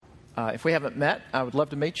If we haven't met, I would love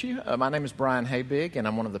to meet you. My name is Brian Haybig, and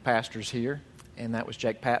I'm one of the pastors here. And that was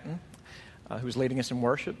Jake Patton, who's leading us in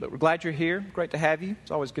worship. But we're glad you're here. Great to have you.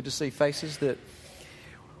 It's always good to see faces that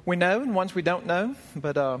we know and ones we don't know.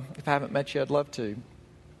 But if I haven't met you, I'd love to.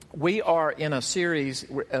 We are in a series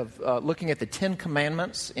of looking at the Ten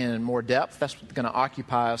Commandments in more depth. That's going to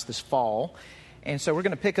occupy us this fall. And so we're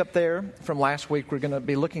going to pick up there from last week. We're going to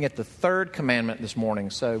be looking at the third commandment this morning.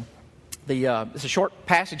 So it's a short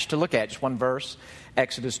passage to look at, just one verse,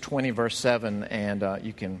 Exodus 20, verse 7, and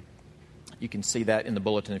you can see that in the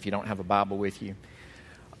bulletin if you don't have a Bible with you.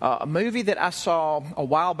 A movie that I saw a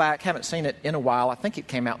while back, haven't seen it in a while. I think it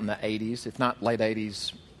came out in the 80s, if not late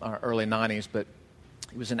 80s or early 90s, but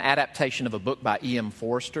it was an adaptation of a book by E.M.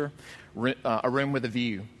 Forster, A Room with a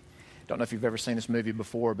View. Don't know if you've ever seen this movie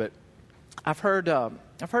before, but I've heard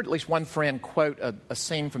at least one friend quote a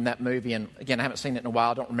scene from that movie, and again, I haven't seen it in a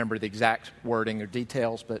while. I don't remember the exact wording or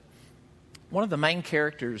details, but one of the main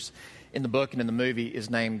characters in the book and in the movie is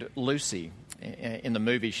named Lucy. In the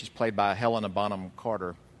movie, she's played by Helena Bonham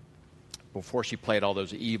Carter before she played all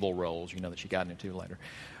those evil roles, that she got into later.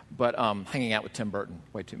 But hanging out with Tim Burton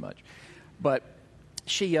way too much. But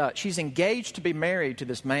she's engaged to be married to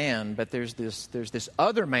this man, but there's this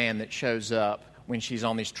other man that shows up when she's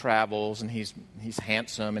on these travels, and he's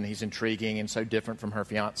handsome and he's intriguing and so different from her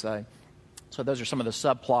fiancé. So those are some of the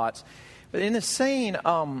subplots. But in the scene,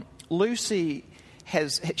 Lucy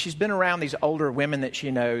she's been around these older women that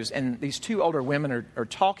she knows, and these two older women are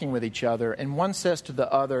talking with each other, and one says to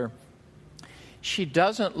the other, "She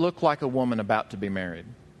doesn't look like a woman about to be married.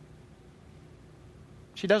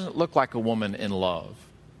 She doesn't look like a woman in love."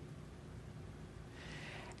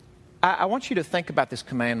 I want you to think about this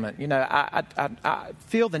commandment. I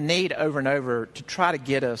feel the need over and over to try to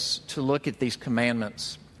get us to look at these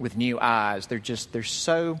commandments with new eyes. They're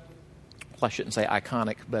so, well, I shouldn't say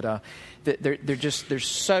iconic, but they're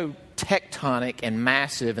so tectonic and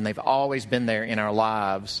massive, and they've always been there in our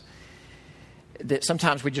lives that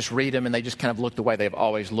sometimes we just read them and they just kind of look the way they've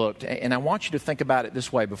always looked. And I want you to think about it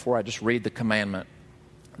this way before I just read the commandment,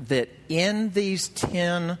 that in these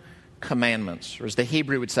 10 commandments, or as the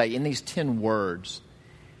Hebrew would say, in these 10 words,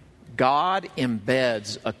 God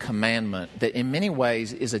embeds a commandment that in many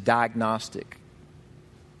ways is a diagnostic.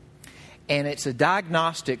 And it's a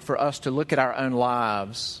diagnostic for us to look at our own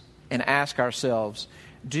lives and ask ourselves,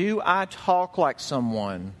 do I talk like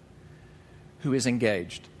someone who is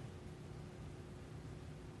engaged?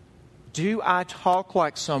 Do I talk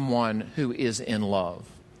like someone who is in love?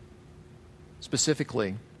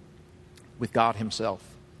 Specifically, with God Himself.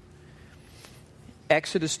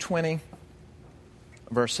 Exodus 20,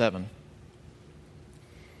 verse 7.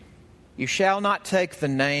 You shall not take the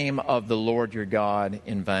name of the Lord your God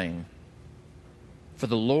in vain, for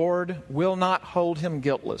the Lord will not hold him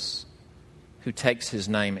guiltless who takes His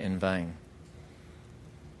name in vain.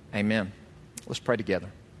 Amen. Let's pray together.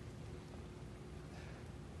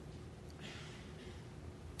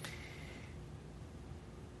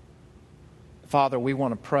 Father, we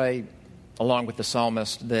want to pray along with the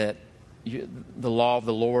psalmist that the law of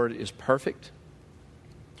the Lord is perfect,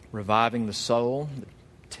 reviving the soul. The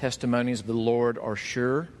testimonies of the Lord are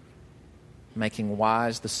sure, making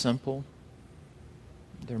wise the simple.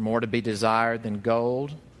 They're more to be desired than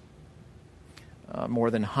gold,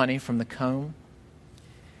 more than honey from the comb.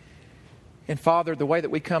 And Father, the way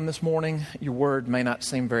that we come this morning, your word may not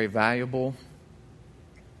seem very valuable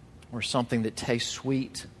or something that tastes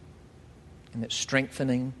sweet and that's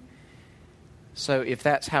strengthening. So if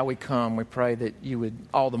that's how we come, we pray that you would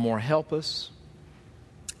all the more help us,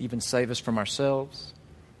 even save us from ourselves,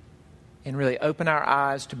 and really open our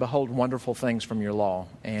eyes to behold wonderful things from your law.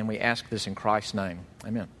 And we ask this in Christ's name.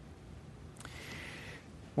 Amen.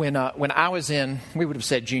 When I was in, we would have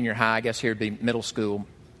said junior high, I guess here would be middle school.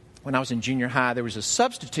 When I was in junior high, there was a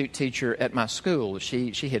substitute teacher at my school.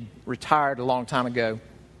 She had retired a long time ago,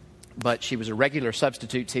 but she was a regular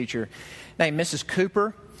substitute teacher named Mrs.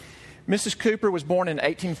 Cooper. Mrs. Cooper was born in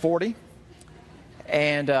 1840,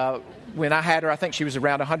 and when I had her, I think she was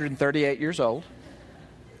around 138 years old.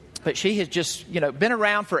 But she has just, been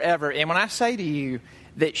around forever. And when I say to you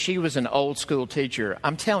that she was an old school teacher,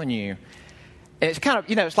 I'm telling you, and it's kind of,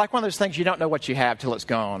 it's like one of those things you don't know what you have till it's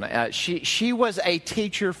gone. She was a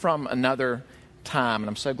teacher from another time, and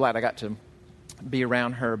I'm so glad I got to be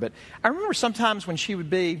around her. But I remember sometimes when she would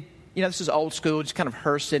be, this is old school, just kind of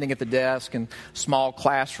her sitting at the desk and small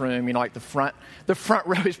classroom, like the front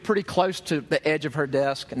row is pretty close to the edge of her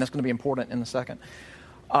desk, and that's going to be important in a second.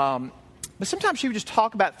 But sometimes she would just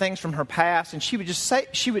talk about things from her past, and she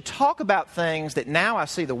would talk about things that now I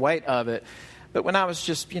see the weight of it. But when I was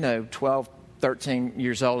just, 12, 13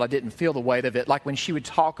 years old, I didn't feel the weight of it. Like when she would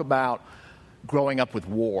talk about growing up with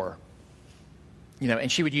war,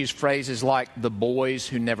 and she would use phrases like the boys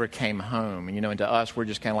who never came home. And to us, we're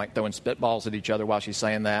just kind of like throwing spitballs at each other while she's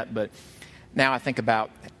saying that. But now I think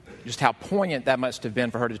about just how poignant that must have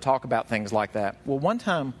been for her to talk about things like that. Well, one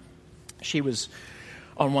time she was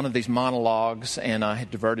on one of these monologues, and I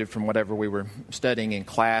had diverted from whatever we were studying in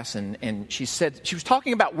class, and she said, she was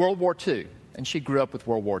talking about World War II, and she grew up with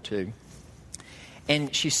World War II.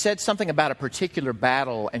 And she said something about a particular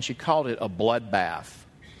battle, and she called it a bloodbath.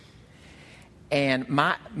 And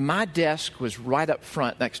my desk was right up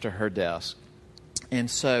front next to her desk. And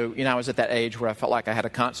so, I was at that age where I felt like I had a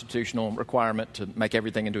constitutional requirement to make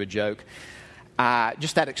everything into a joke.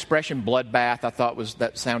 Just that expression, bloodbath, I thought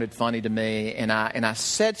that sounded funny to me. And I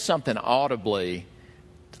said something audibly,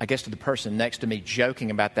 I guess to the person next to me, joking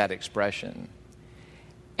about that expression.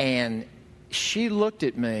 And she looked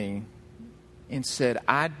at me and said,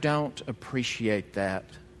 "I don't appreciate that."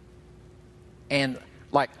 And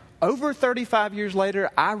over 35 years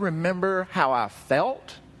later, I remember how I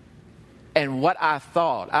felt and what I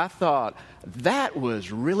thought. I thought, that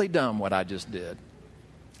was really dumb what I just did.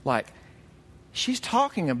 She's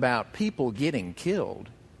talking about people getting killed.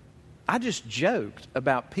 I just joked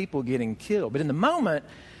about people getting killed. But in the moment,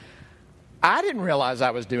 I didn't realize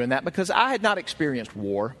I was doing that because I had not experienced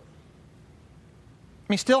war.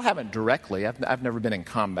 Still haven't directly. I've never been in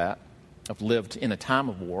combat. I've lived in a time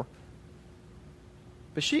of war.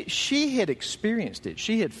 But she had experienced it.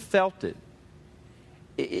 She had felt it.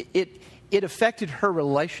 It affected her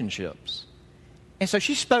relationships. And so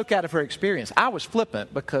she spoke out of her experience. I was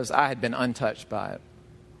flippant because I had been untouched by it.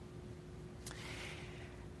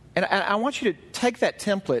 And I want you to take that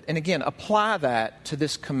template and, again, apply that to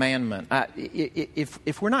this commandment.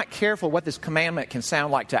 If we're not careful, what this commandment can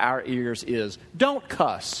sound like to our ears is, don't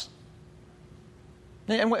cuss.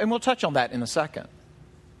 And we'll touch on that in a second.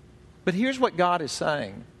 But here's what God is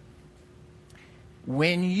saying.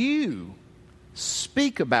 When you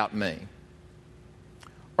speak about me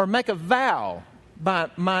or make a vow by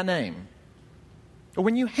my name, or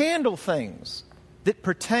when you handle things that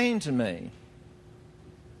pertain to me,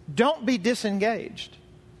 don't be disengaged.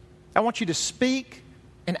 I want you to speak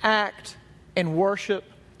and act and worship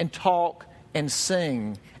and talk and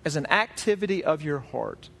sing as an activity of your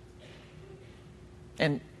heart.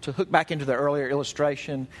 And to hook back into the earlier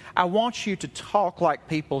illustration, I want you to talk like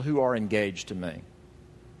people who are engaged to me.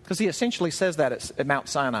 Because he essentially says that at Mount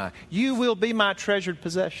Sinai. You will be my treasured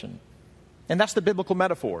possession. And that's the biblical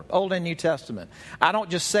metaphor, Old and New Testament. I don't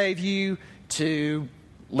just save you to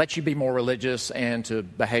let you be more religious and to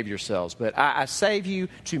behave yourselves, but I save you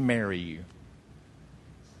to marry you.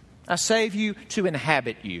 I save you to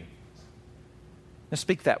inhabit you. Now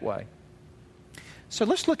speak that way. So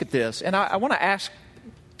let's look at this, and I want to ask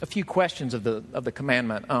a few questions of the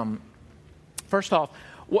commandment. First off,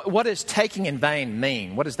 what does taking in vain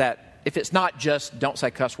mean? What is that? If it's not just don't say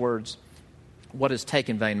cuss words, what does take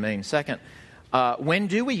in vain mean? Second, when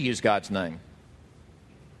do we use God's name?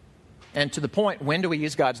 And to the point, when do we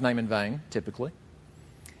use God's name in vain, typically?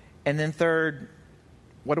 And then third,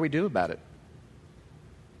 what do we do about it?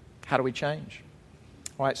 How do we change?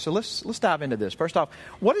 All right, so let's dive into this. First off,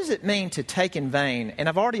 what does it mean to take in vain? And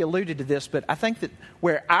I've already alluded to this, but I think that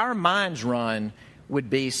where our minds run would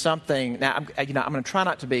be something. Now, I'm going to try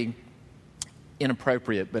not to be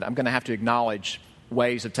inappropriate, but I'm going to have to acknowledge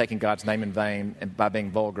ways of taking God's name in vain and by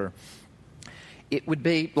being vulgar. It would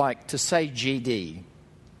be like to say GD,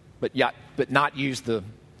 but not use the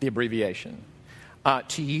abbreviation.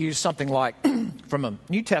 To use something like, from a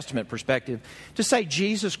New Testament perspective, to say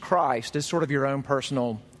Jesus Christ is sort of your own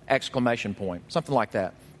personal exclamation point, something like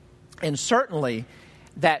that. And certainly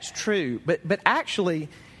that's true, but actually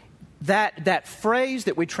that phrase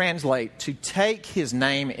that we translate, to take his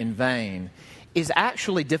name in vain, is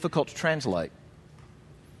actually difficult to translate.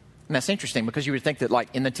 And that's interesting because you would think that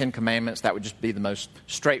in the Ten Commandments that would just be the most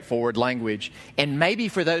straightforward language. And maybe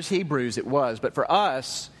for those Hebrews it was, but for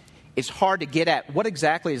us it's hard to get at what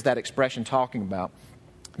exactly is that expression talking about.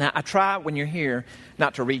 Now, I try when you're here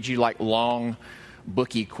not to read you long,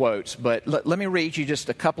 booky quotes, but let me read you just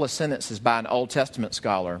a couple of sentences by an Old Testament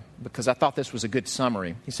scholar because I thought this was a good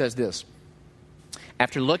summary. He says this: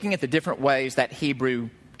 after looking at the different ways that Hebrew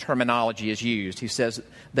terminology is used, he says,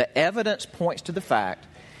 the evidence points to the fact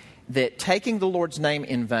that taking the Lord's name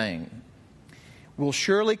in vain will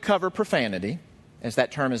surely cover profanity, as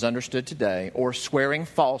that term is understood today, or swearing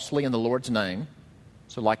falsely in the Lord's name.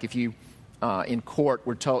 So like if you, in court,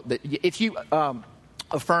 were told that if you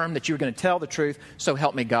affirmed that you were going to tell the truth, so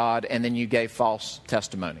help me God, and then you gave false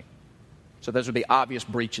testimony. So those would be obvious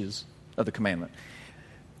breaches of the commandment.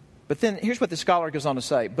 But then here's what the scholar goes on to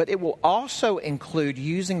say. But it will also include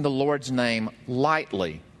using the Lord's name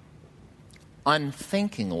lightly,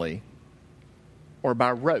 unthinkingly, or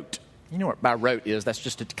by rote. You know what by rote is? That's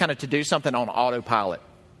just to do something on autopilot.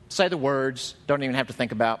 Say the words, don't even have to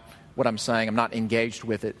think about what I'm saying. I'm not engaged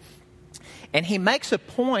with it. And he makes a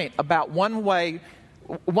point about one way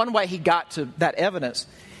he got to that evidence,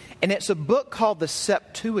 and it's a book called the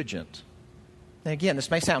Septuagint. Now again,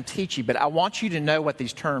 this may sound teachy, but I want you to know what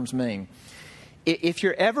these terms mean. If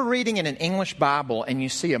you're ever reading in an English Bible and you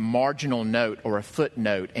see a marginal note or a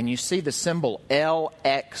footnote and you see the symbol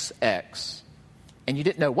LXX and you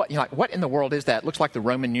didn't know what, you're like, what in the world is that? It looks like the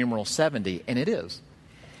Roman numeral 70, and it is.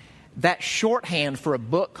 That's shorthand for a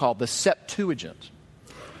book called the Septuagint.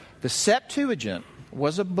 The Septuagint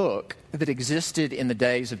was a book that existed in the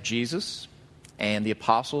days of Jesus and the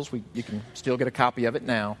apostles. You can still get a copy of it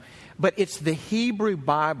now. But it's the Hebrew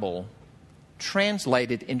Bible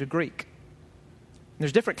translated into Greek.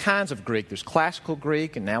 There's different kinds of Greek. There's classical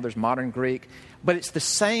Greek, and now there's modern Greek. But it's the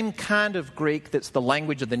same kind of Greek that's the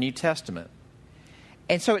language of the New Testament.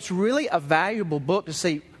 And so it's really a valuable book to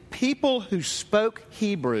see people who spoke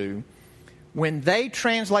Hebrew, when they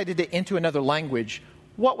translated it into another language,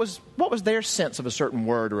 what was their sense of a certain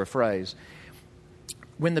word or a phrase?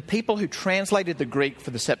 When the people who translated the Greek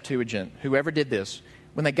for the Septuagint, whoever did this,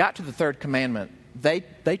 when they got to the third commandment, they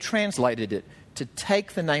translated it to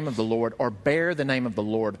take the name of the Lord or bear the name of the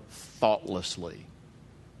Lord thoughtlessly.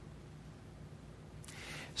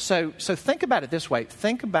 So think about it this way.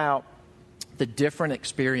 Think about the different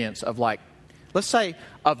experience of, like, let's say,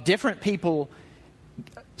 of different people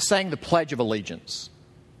saying the Pledge of Allegiance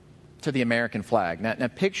to the American flag. Now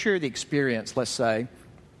picture the experience, let's say,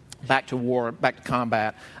 back to war, back to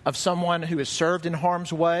combat, of someone who has served in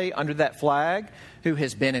harm's way under that flag, who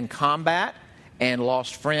has been in combat and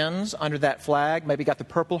lost friends under that flag, maybe got the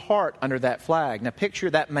Purple Heart under that flag. Now picture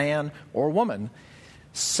that man or woman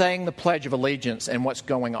saying the Pledge of Allegiance and what's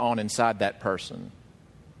going on inside that person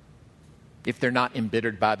if they're not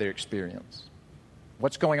embittered by their experience.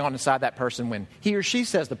 What's going on inside that person when he or she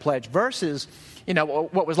says the pledge versus,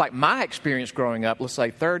 what was like my experience growing up, let's say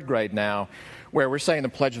third grade now, where we're saying the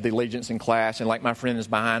Pledge of the Allegiance in class, and like my friend is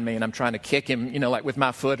behind me and I'm trying to kick him, like with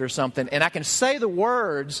my foot or something, and I can say the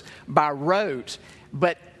words by rote,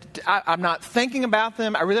 but I'm not thinking about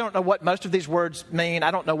them. I really don't know what most of these words mean. I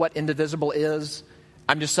don't know what indivisible is.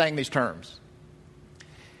 I'm just saying these terms.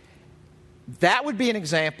 That would be an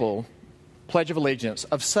example, Pledge of Allegiance,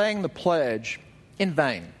 of saying the pledge in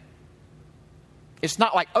vain. It's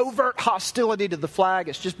not like overt hostility to the flag.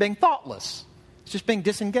 It's just being thoughtless. It's just being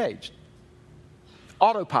disengaged.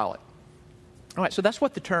 Autopilot. All right, so that's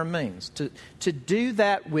what the term means, to do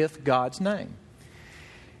that with God's name.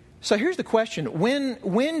 So here's the question.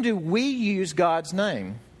 When do we use God's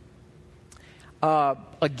name?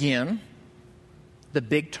 Again, the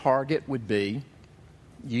big target would be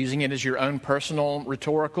using it as your own personal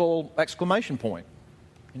rhetorical exclamation point.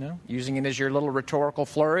 Using it as your little rhetorical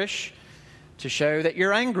flourish to show that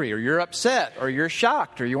you're angry or you're upset or you're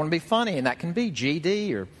shocked or you want to be funny, and that can be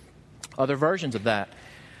GD or other versions of that.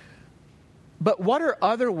 But what are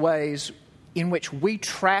other ways in which we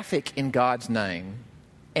traffic in God's name,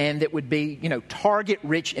 and that would be,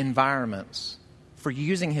 target-rich environments for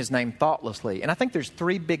using His name thoughtlessly? And I think there's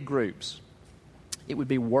three big groups. It would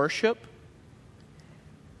be worship,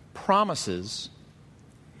 promises,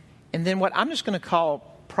 and then what I'm just going to call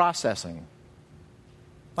processing.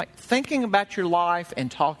 Like thinking about your life and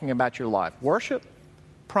talking about your life. Worship,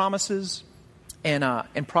 promises, and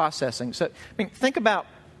processing. So, think about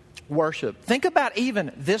worship. Think about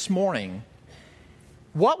even this morning,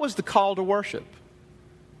 what was the call to worship?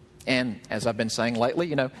 And as I've been saying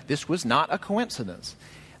lately, this was not a coincidence.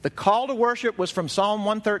 The call to worship was from Psalm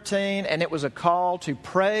 113, and it was a call to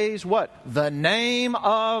praise what? The name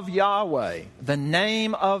of Yahweh, the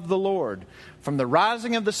name of the Lord. From the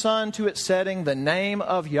rising of the sun to its setting, the name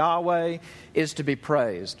of Yahweh is to be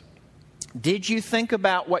praised. Did you think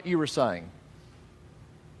about what you were saying?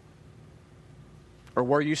 Or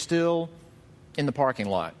were you still in the parking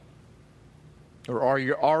lot? Or are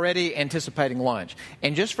you already anticipating lunch?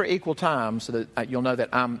 And just for equal time, so that you'll know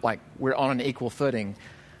that we're on an equal footing,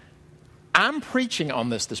 I'm preaching on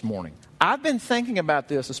this morning. I've been thinking about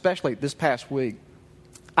this, especially this past week.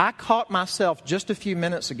 I caught myself just a few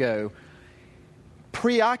minutes ago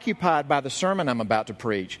preoccupied by the sermon I'm about to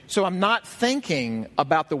preach. So I'm not thinking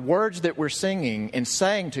about the words that we're singing and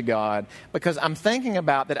saying to God, because I'm thinking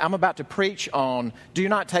about that I'm about to preach on, do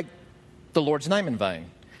not take the Lord's name in vain.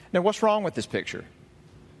 Now, what's wrong with this picture?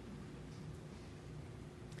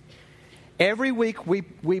 Every week we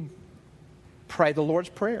pray the Lord's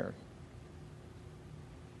Prayer.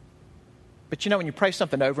 But when you pray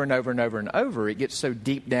something over and over and over and over, it gets so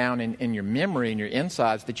deep down in your memory and your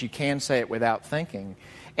insides that you can say it without thinking.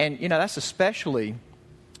 And, that's especially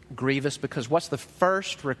grievous because what's the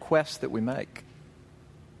first request that we make?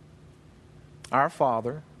 Our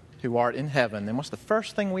Father, who art in heaven. And what's the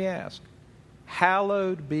first thing we ask?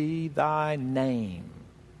 Hallowed be thy name.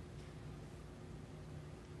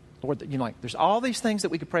 Lord, there's all these things that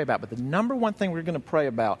we could pray about, but the number one thing we're going to pray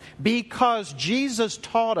about, because Jesus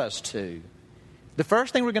taught us to, the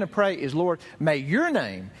first thing we're going to pray is, Lord, may your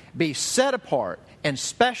name be set apart and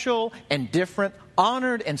special and different,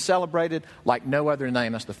 honored and celebrated like no other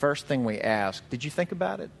name. That's the first thing we ask. Did you think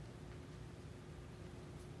about it?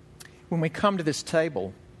 When we come to this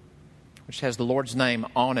table, which has the Lord's name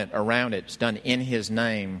on it, around it, it's done in His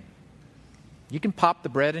name, you can pop the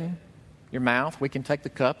bread in your mouth. We can take the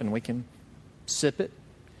cup and we can sip it.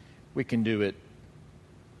 We can do it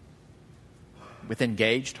with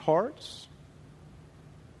engaged hearts,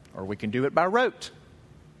 or we can do it by rote.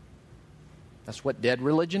 That's what dead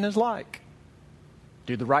religion is like.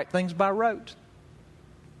 Do the right things by rote.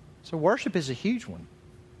 So worship is a huge one.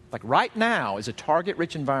 Like right now is a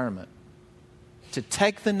target-rich environment to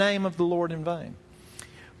take the name of the Lord in vain.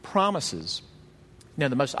 Promises.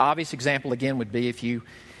 The most obvious example again would be if you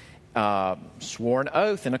swore an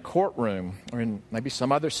oath in a courtroom or in maybe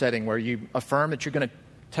some other setting where you affirm that you're going to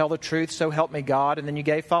tell the truth, so help me God, and then you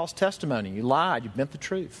gave false testimony. You lied. You bent the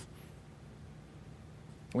truth.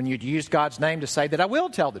 When you'd used God's name to say that I will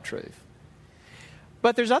tell the truth.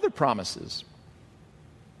 But there's other promises,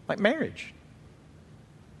 like marriage.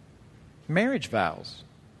 Marriage vows.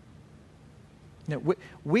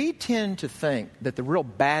 We tend to think that the real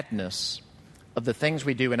badness of the things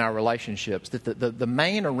we do in our relationships, that the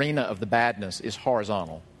main arena of the badness is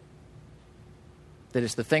horizontal. That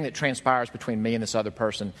it's the thing that transpires between me and this other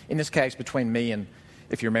person. In this case, between me and,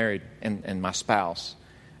 if you're married, and my spouse.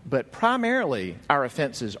 But primarily, our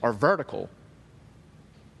offenses are vertical.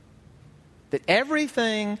 That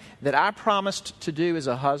everything that I promised to do as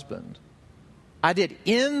a husband, I did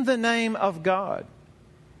in the name of God.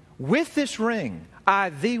 With this ring, I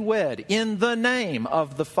thee wed in the name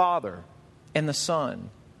of the Father and the Son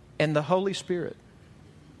and the Holy Spirit.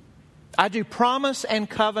 I do promise and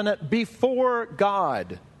covenant before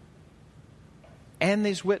God and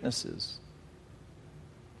these witnesses.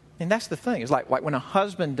 And that's the thing. It's like when a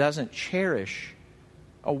husband doesn't cherish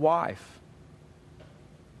a wife.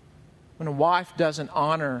 When a wife doesn't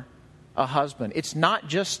honor a husband. It's not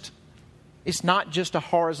just a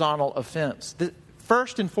horizontal offense.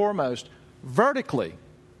 First and foremost, vertically,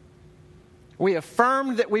 we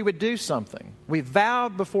affirmed that we would do something. We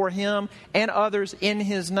vowed before Him and others in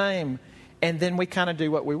His name, and then we kind of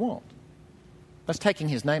do what we want. That's taking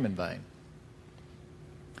His name in vain.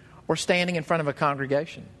 Or standing in front of a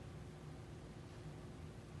congregation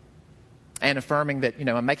and affirming that,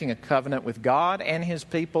 I'm making a covenant with God and His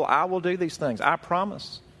people. I will do these things. I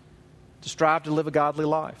promise to strive to live a godly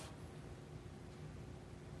life.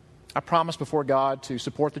 I promise before God to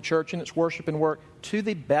support the church in its worship and work to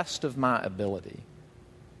the best of my ability.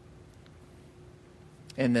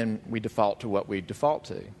 And then we default to what we default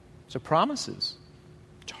to. So promises,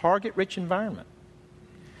 target-rich environment.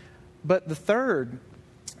 But the third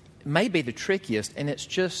may be the trickiest, and it's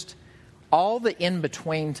just all the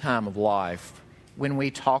in-between time of life when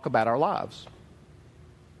we talk about our lives.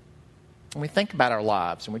 When we think about our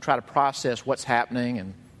lives and we try to process what's happening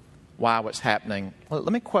and why what's happening.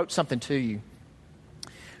 Let me quote something to you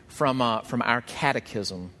from our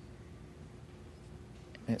catechism.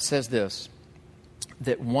 And it says this,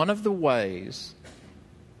 that one of the ways,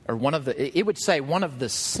 or it would say one of the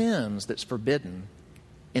sins that's forbidden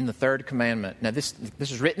in the third commandment. Now this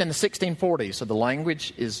is written in the 1640s, so the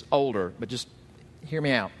language is older, but just hear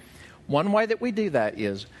me out. One way that we do that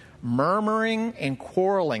is murmuring and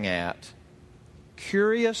quarreling at,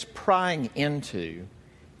 curious prying into,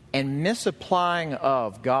 and misapplying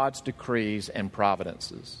of God's decrees and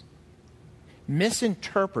providences.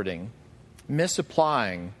 Misinterpreting,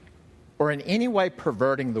 misapplying, or in any way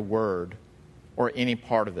perverting the word or any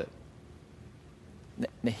part of it.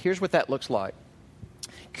 Now here's what that looks like.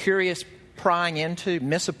 Curious prying into,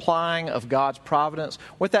 misapplying of God's providence.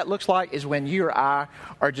 What that looks like is when you or I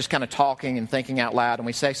are just kind of talking and thinking out loud and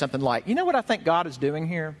we say something like, you know what I think God is doing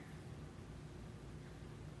here?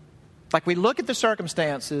 Like we look at the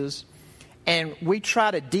circumstances and we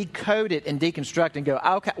try to decode it and deconstruct and go,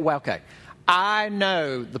 okay, I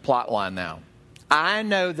know the plot line now. I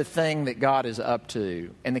know the thing that God is up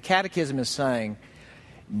to. And the Catechism is saying,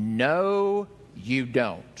 no, you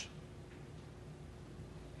don't.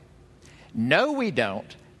 No, we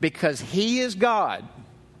don't, because He is God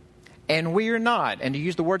and we are not. And to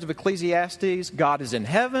use the words of Ecclesiastes, God is in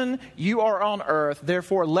heaven, you are on earth,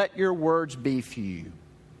 therefore let your words be few.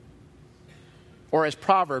 Or as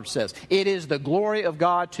Proverbs says, it is the glory of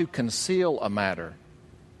God to conceal a matter.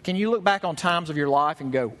 Can you look back on times of your life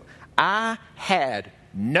and go, I had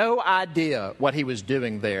no idea what He was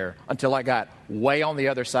doing there until I got way on the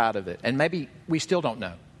other side of it. And maybe we still don't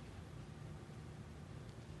know.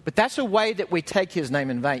 But that's a way that we take His name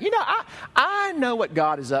in vain. You know, I know what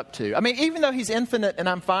God is up to. I mean, even though He's infinite and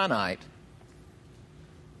I'm finite,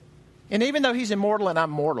 and even though He's immortal and I'm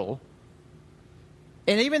mortal,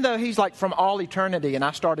 and even though He's like from all eternity and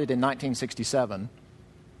I started in 1967,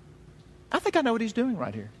 I think I know what He's doing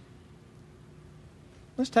right here.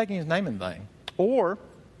 Let's taking His name in vain. Or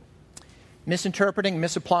misinterpreting,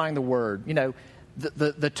 misapplying the word. You know,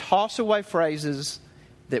 the toss-away phrases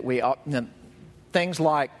that we... things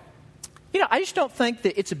like, you know, I just don't think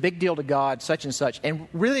that it's a big deal to God, such and such. And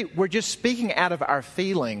really, we're just speaking out of our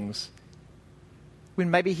feelings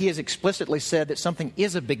when maybe He has explicitly said that something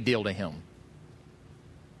is a big deal to Him.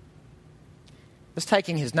 It's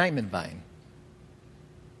taking His name in vain.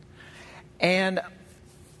 And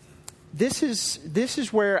this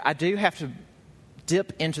is where I do have to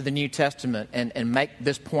dip into the New Testament and make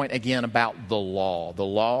this point again about the law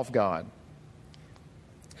of God.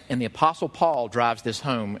 And the Apostle Paul drives this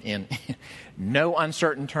home in no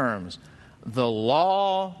uncertain terms. The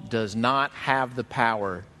law does not have the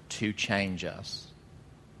power to change us.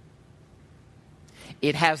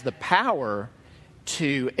 It has the power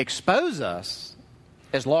to expose us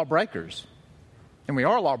as lawbreakers. And we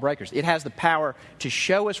are lawbreakers. It has the power to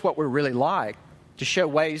show us what we're really like, to show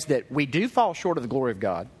ways that we do fall short of the glory of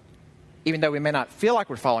God, even though we may not feel like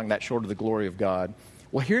we're falling that short of the glory of God.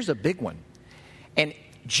 Well, here's a big one. And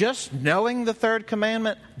just knowing the third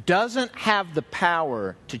commandment doesn't have the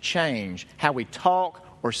power to change how we talk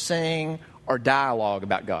or sing or dialogue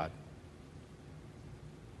about God.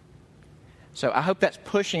 So I hope that's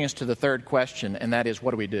pushing us to the third question, and that is,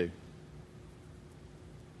 what do we do?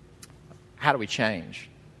 How do we change?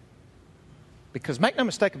 Because make no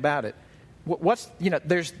mistake about it,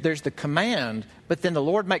 there's the command, but then the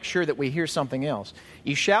Lord makes sure that we hear something else.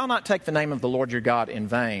 You shall not take the name of the Lord your God in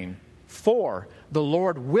vain, for the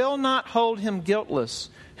Lord will not hold him guiltless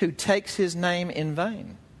who takes His name in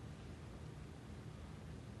vain.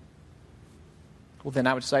 Well, then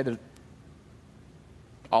I would say that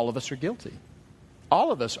all of us are guilty.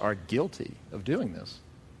 All of us are guilty of doing this.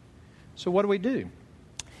 So what do?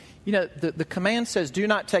 You know, the command says, do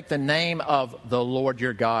not take the name of the Lord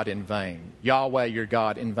your God in vain. Yahweh your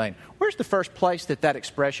God in vain. Where's the first place that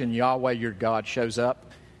expression, Yahweh your God, shows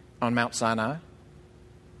up on Mount Sinai?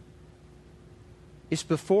 It's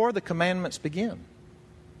before the commandments begin.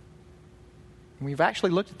 We've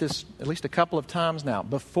actually looked at this at least a couple of times now.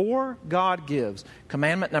 Before God gives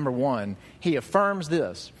commandment number 1, He affirms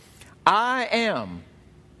this: I am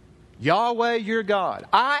Yahweh your God.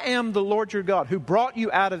 I am the Lord your God who brought you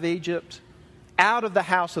out of Egypt, out of the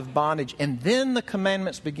house of bondage. And then the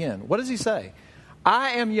commandments begin. What does He say?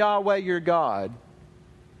 I am Yahweh your God.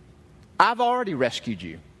 I've already rescued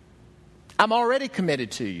you. I'm already committed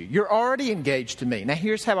to you. You're already engaged to me. Now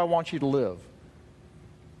here's how I want you to live.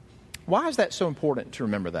 Why is that so important to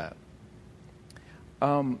remember that?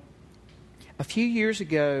 A few years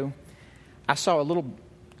ago, I saw a little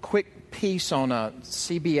quick piece on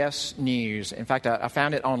CBS News. In fact, I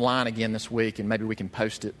found it online again this week, and maybe we can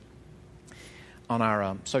post it on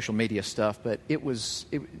our social media stuff. But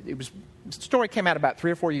the story came out about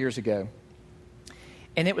 3 or 4 years ago.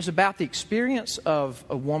 And it was about the experience of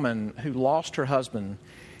a woman who lost her husband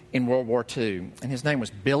in World War II. And his name was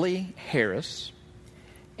Billy Harris.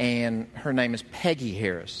 And her name is Peggy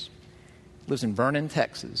Harris. Lives in Vernon,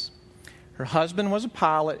 Texas. Her husband was a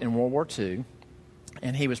pilot in World War II.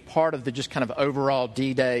 And he was part of the just kind of overall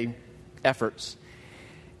D-Day efforts.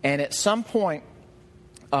 And at some point,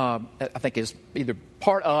 I think is either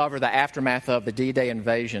part of or the aftermath of the D-Day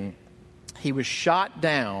invasion, he was shot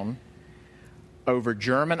down over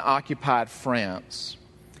German-occupied France,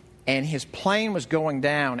 and his plane was going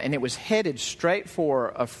down, and it was headed straight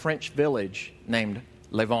for a French village named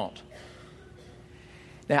Levant.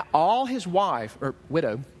 Now, all his wife, or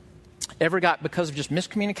widow, ever got, because of just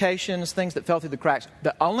miscommunications, things that fell through the cracks,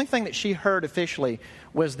 the only thing that she heard officially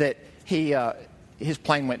was that his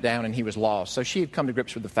plane went down and he was lost. So she had come to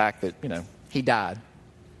grips with the fact that, he died.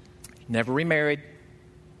 Never remarried,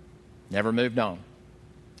 never moved on.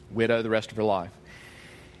 Widow the rest of her life.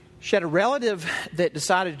 She had a relative that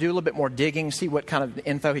decided to do a little bit more digging, see what kind of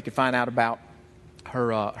info he could find out about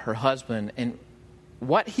her husband. And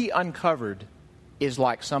what he uncovered is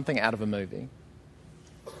like something out of a movie.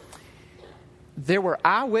 There were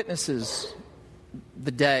eyewitnesses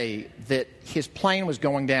the day that his plane was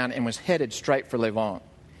going down and was headed straight for Levant.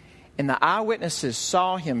 And the eyewitnesses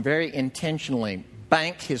saw him very intentionally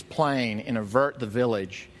bank his plane and avert the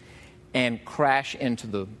village and crash into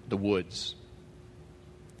the woods.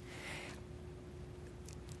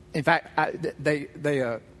 In fact, they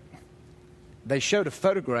showed a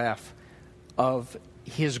photograph of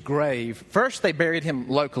his grave. First, they buried him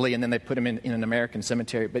locally, and then they put him in an American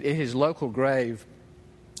cemetery. But in his local grave,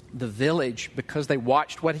 the village, because they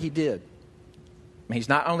watched what he did, I mean, he's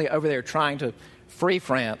not only over there trying to free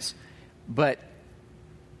France, but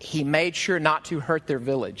he made sure not to hurt their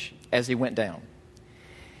village as he went down.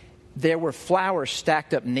 There were flowers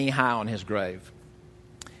stacked up knee-high on his grave.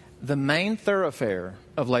 The main thoroughfare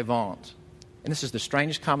of Levant, and this is the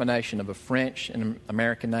strangest combination of a French and an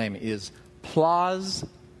American name, is Place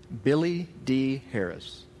Billy D.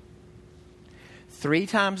 Harris. 3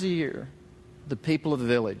 times a year, the people of the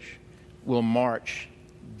village will march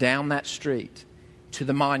down that street to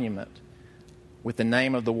the monument with the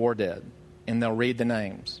name of the war dead, and they'll read the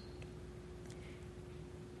names.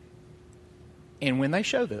 And when they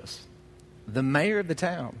show this, the mayor of the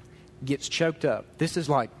town gets choked up. This is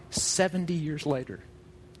like 70 years later.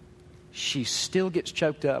 She still gets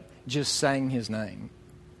choked up just saying his name.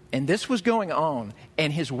 And this was going on,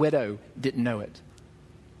 and his widow didn't know it.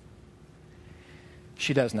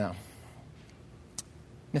 She does now.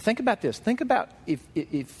 Now think about this. Think about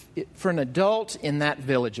if for an adult in that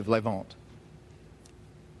village of Levant,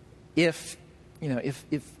 if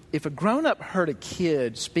a grown-up heard a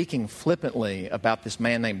kid speaking flippantly about this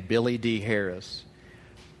man named Billy D. Harris,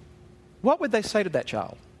 what would they say to that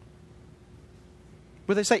child?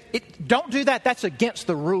 Would they say, don't do that, that's against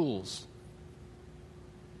the rules?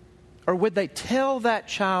 Or would they tell that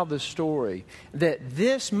child the story that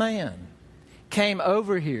this man came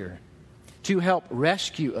over here to help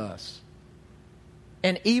rescue us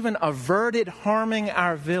and even averted harming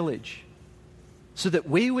our village so that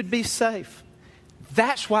we would be safe?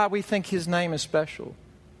 That's why we think his name is special.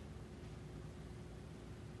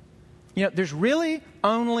 You know, there's really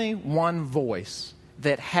only one voice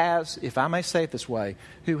that has, if I may say it this way,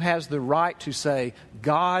 who has the right to say,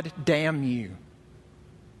 God damn you.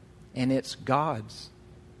 And it's God's.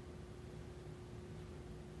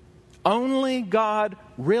 Only God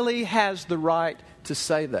really has the right to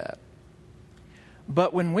say that.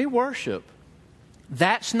 But when we worship,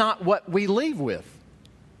 that's not what we leave with.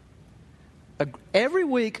 Every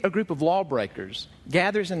week, a group of lawbreakers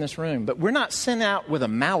gathers in this room, but we're not sent out with a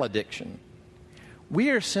malediction.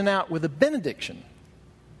 We are sent out with a benediction.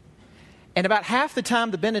 And about half the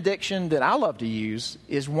time, the benediction that I love to use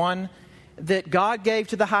is one that God gave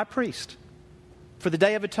to the high priest for the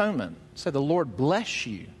Day of Atonement. So the Lord bless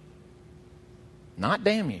you, not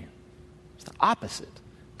damn you. It's the opposite.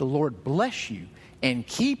 The Lord bless you and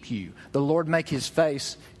keep you. The Lord make his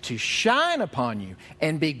face to shine upon you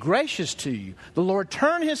and be gracious to you. The Lord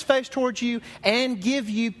turn his face towards you and give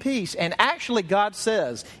you peace. And actually, God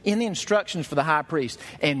says in the instructions for the high priest,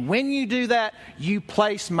 and when you do that, you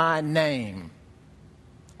place my name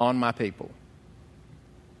on my people.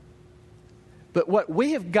 But what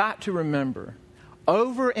we have got to remember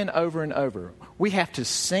over and over and over, we have to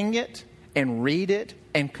sing it and read it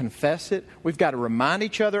and confess it. We've got to remind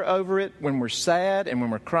each other over it when we're sad and when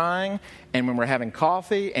we're crying and when we're having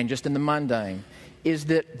coffee and just in the mundane, is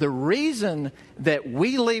that the reason that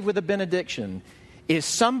we leave with a benediction is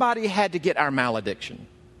somebody had to get our malediction.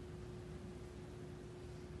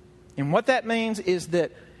 And what that means is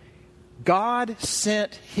that God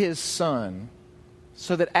sent his Son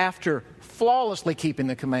so that after flawlessly keeping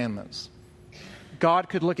the commandments, God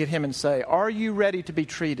could look at him and say, are you ready to be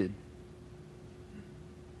treated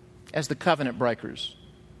as the covenant breakers?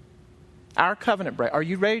 Our covenant breakers. Are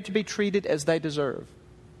you ready to be treated as they deserve?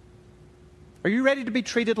 Are you ready to be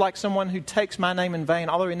treated like someone who takes my name in vain,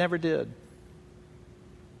 although he never did?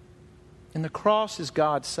 And the cross is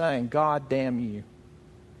God saying, God damn you,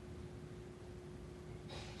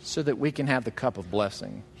 so that we can have the cup of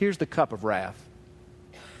blessing. Here's the cup of wrath,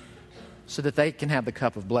 so that they can have the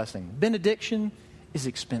cup of blessing. Benediction is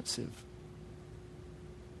expensive.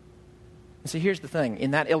 And see, here's the thing.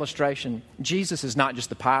 In that illustration, Jesus is not just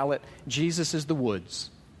the pilot. Jesus is the woods.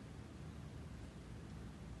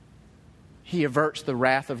 He averts the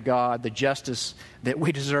wrath of God, the justice that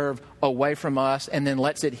we deserve, away from us, and then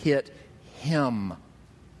lets it hit him.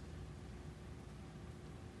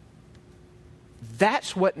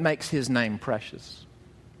 That's what makes his name precious.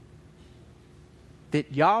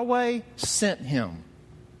 That Yahweh sent him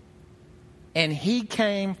And He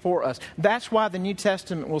came for us. That's why the New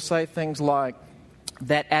Testament will say things like,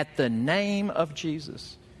 that at the name of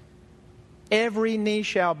Jesus, every knee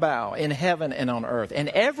shall bow in heaven and on earth, and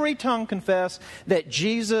every tongue confess that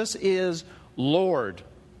Jesus is Lord,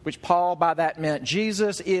 which Paul by that meant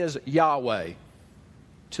Jesus is Yahweh,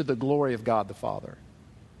 to the glory of God the Father.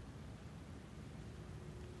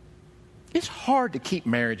 It's hard to keep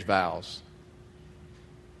marriage vows.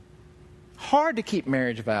 Hard to keep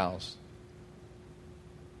marriage vows.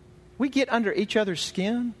 We get under each other's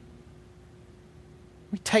skin.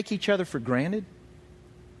 We take each other for granted.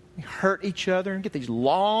 We hurt each other and get these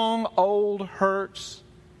long, old hurts.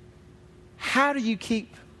 How do you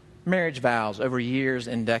keep marriage vows over years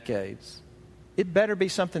and decades? It better be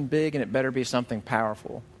something big and it better be something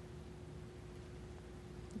powerful.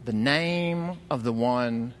 The name of the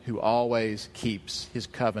one who always keeps his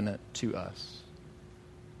covenant to us.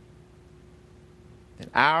 That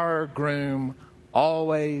our groom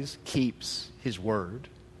always keeps his word.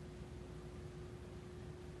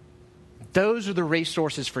 Those are the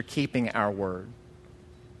resources for keeping our word.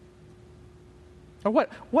 Or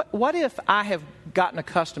what if I have gotten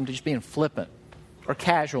accustomed to just being flippant or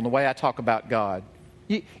casual in the way I talk about God?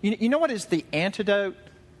 You know what is the antidote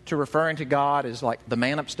to referring to God as like the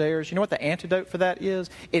man upstairs? You know what the antidote for that is?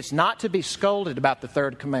 It's not to be scolded about the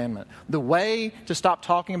third commandment. The way to stop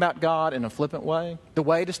talking about God in a flippant way, the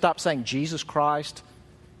way to stop saying Jesus Christ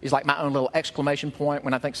is like my own little exclamation point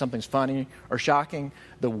when I think something's funny or shocking.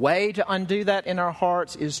 The way to undo that in our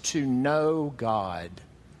hearts is to know God.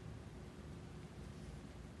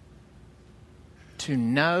 To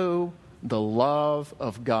know the love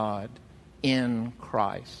of God in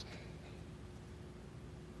Christ.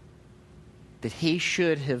 That He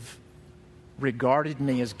should have regarded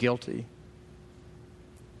me as guilty,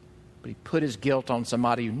 but He put His guilt on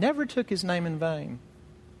somebody who never took His name in vain,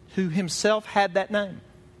 who Himself had that name,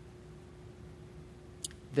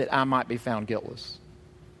 that I might be found guiltless.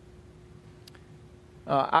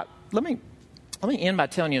 Let me end by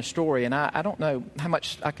telling you a story, and I don't know how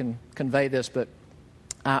much I can convey this, but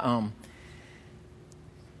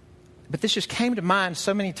this just came to mind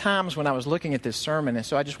so many times when I was looking at this sermon, and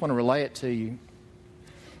so I just want to relay it to you,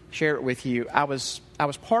 share it with you. I was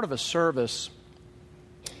part of a service,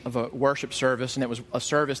 of a worship service, and it was a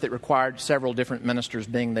service that required several different ministers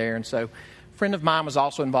being there, and so a friend of mine was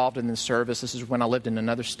also involved in this service. This is when I lived in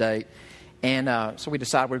another state, and so we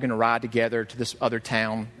decided we were going to ride together to this other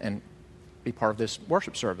town and be part of this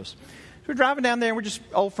worship service. So we're driving down there, and we're just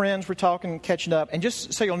old friends. We're talking, catching up. And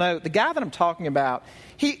just so you'll know, the guy that I'm talking about,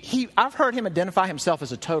 I've heard him identify himself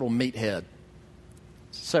as a total meathead.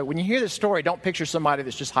 So when you hear this story, don't picture somebody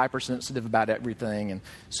that's just hypersensitive about everything and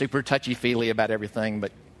super touchy-feely about everything,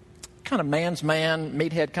 but kind of man's man,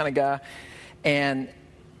 meathead kind of guy. And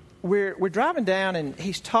we're driving down, and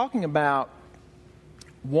he's talking about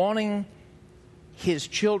wanting his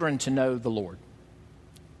children to know the Lord.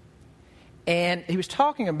 And he was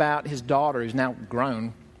talking about his daughter, who's now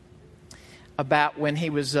grown, about when he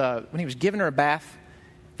was giving her a bath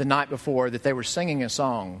the night before, that they were singing a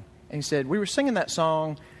song. And he said, we were singing that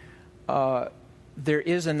song, There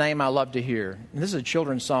Is a Name I Love to Hear. And this is a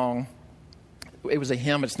children's song. It was a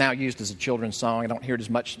hymn. It's now used as a children's song. I don't hear it as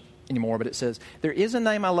much anymore, but it says, there is a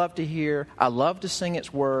name I love to hear. I love to sing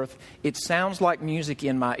its worth. It sounds like music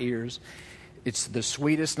in my ears. It's the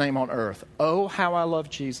sweetest name on earth. Oh, how I love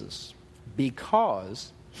Jesus,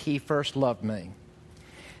 because He first loved me.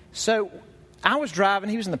 So I was driving.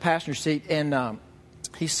 He was in the passenger seat, and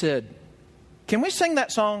he said, can we sing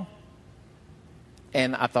that song?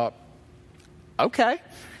 And I thought, okay.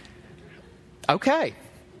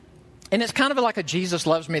 And it's kind of like a Jesus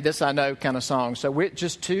loves me, this I know kind of song. So we're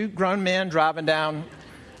just two grown men driving down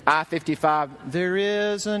I-55. There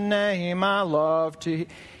is a name I love to...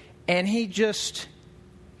 And he just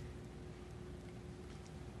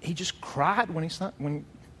cried when he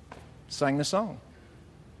sang the song.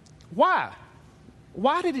 Why?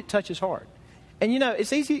 Why did it touch his heart? And,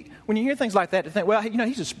 it's easy when you hear things like that to think, well,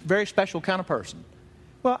 he's a very special kind of person.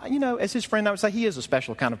 Well, as his friend, I would say he is a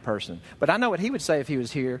special kind of person. But I know what he would say if he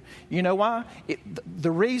was here. You know why?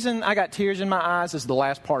 The reason I got tears in my eyes is the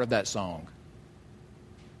last part of that song.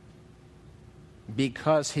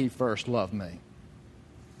 Because He first loved me.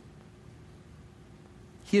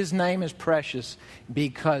 His name is precious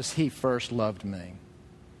because He first loved me.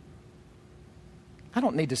 I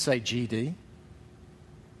don't need to say GD.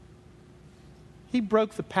 He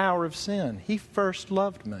broke the power of sin. He first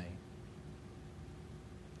loved me.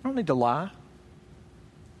 I don't need to lie.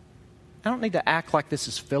 I don't need to act like this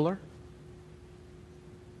is filler.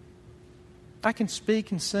 I can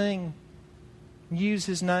speak and sing, use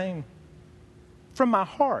His name from my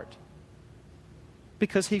heart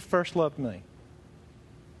because He first loved me.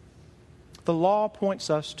 The law points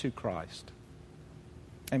us to Christ.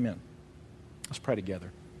 Amen. Let's pray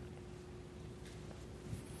together.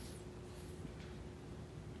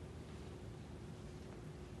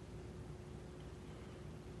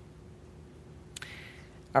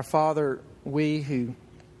 Our Father, we who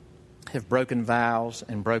have broken vows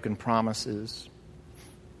and broken promises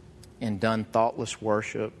and done thoughtless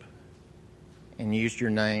worship and used your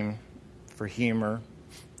name for humor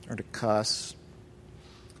or to cuss,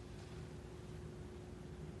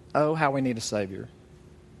 oh, how we need a Savior.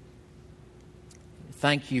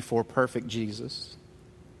 Thank you for perfect Jesus.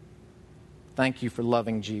 Thank you for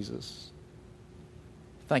loving Jesus.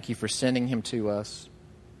 Thank you for sending Him to us.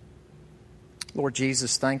 Lord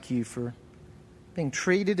Jesus, thank you for being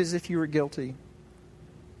treated as if you were guilty.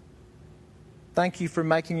 Thank you for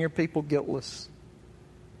making your people guiltless.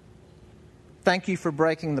 Thank you for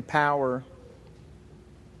breaking the power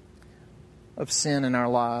of sin in our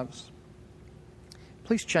lives.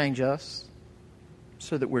 Please change us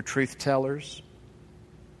so that we're truth tellers,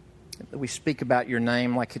 that we speak about your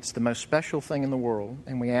name like it's the most special thing in the world,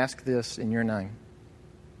 and we ask this in your name.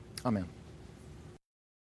 Amen.